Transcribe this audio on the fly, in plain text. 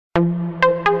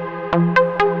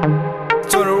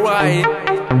Ray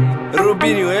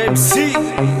Robinho MC.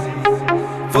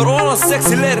 For all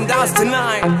sexy ladies dance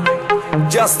tonight.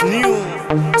 Just new,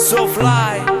 so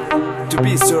fly, to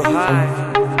be so high.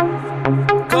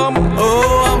 Come on.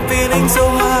 Oh, I'm feeling so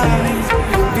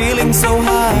high, feeling so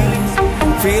high,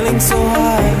 feeling so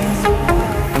high.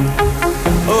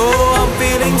 Oh, I'm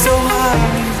feeling so high,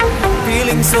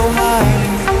 feeling so high,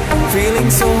 feeling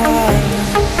so high.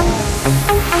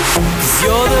 'Cause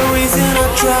you're the reason I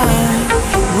try,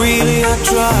 really I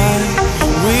try,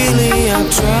 really I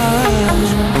try.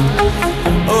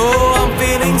 Oh, I'm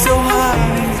feeling so high,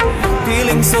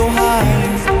 feeling so high,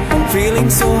 feeling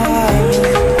so high.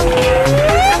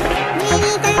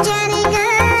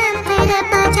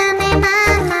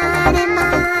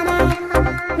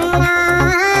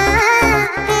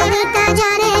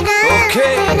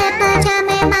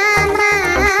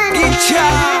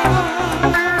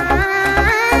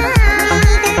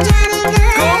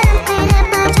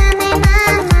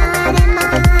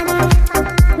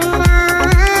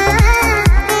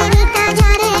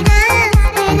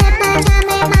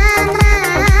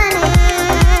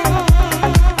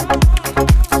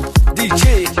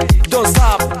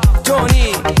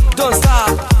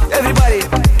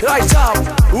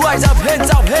 Rise up, hands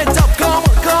up, hands up, come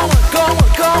on, come on, come on,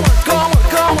 come on, come on,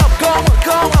 come up, come on,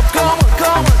 come up, come on,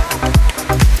 come on.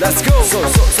 Let's go, so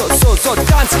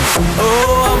dancing.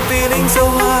 Oh, I'm feeling so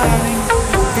high,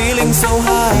 feeling so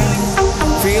high,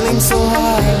 feeling so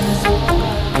high.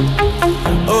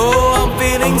 Oh, I'm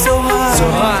feeling so high, so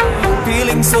high,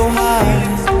 feeling so high,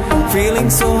 feeling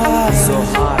so high, so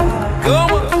high.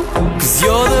 Come on. 'Cause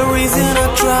you're the reason I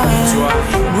try,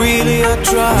 really I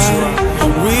try,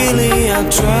 really I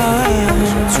try.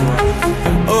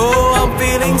 Oh, I'm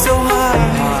feeling so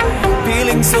high,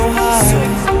 feeling so high,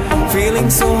 feeling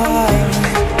so high.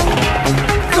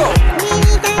 Go.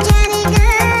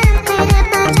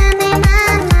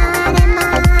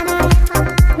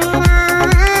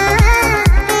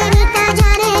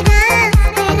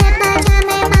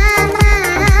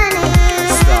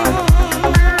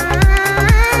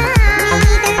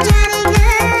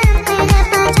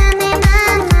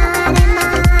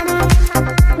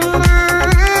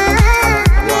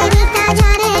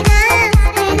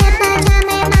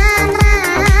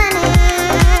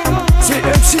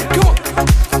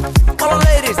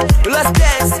 Let's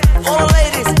dance, all the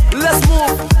ladies, let's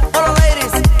move. All the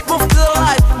ladies, move to the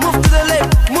right, move to the left,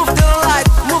 move to the right,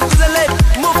 move to the left,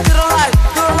 move to the right,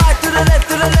 to the right, to the left,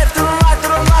 to the left, to the right, to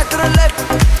the right, to the left.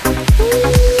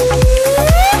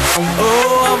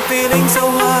 Oh, I'm feeling so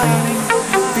high,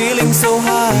 feeling so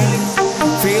high,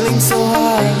 feeling so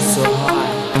high, so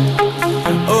high.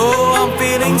 Oh, I'm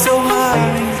feeling so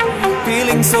high,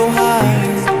 feeling so high,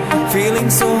 feeling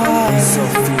so high, so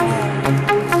feeling.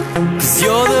 'Cause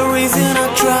you're the reason I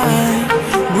try,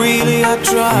 really I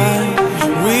try,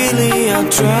 really I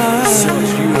try. So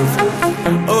beautiful.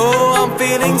 Oh, I'm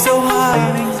feeling so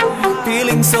high,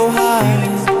 feeling so high,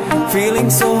 feeling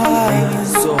so high,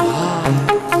 so high.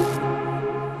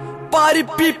 Party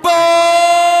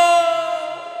people!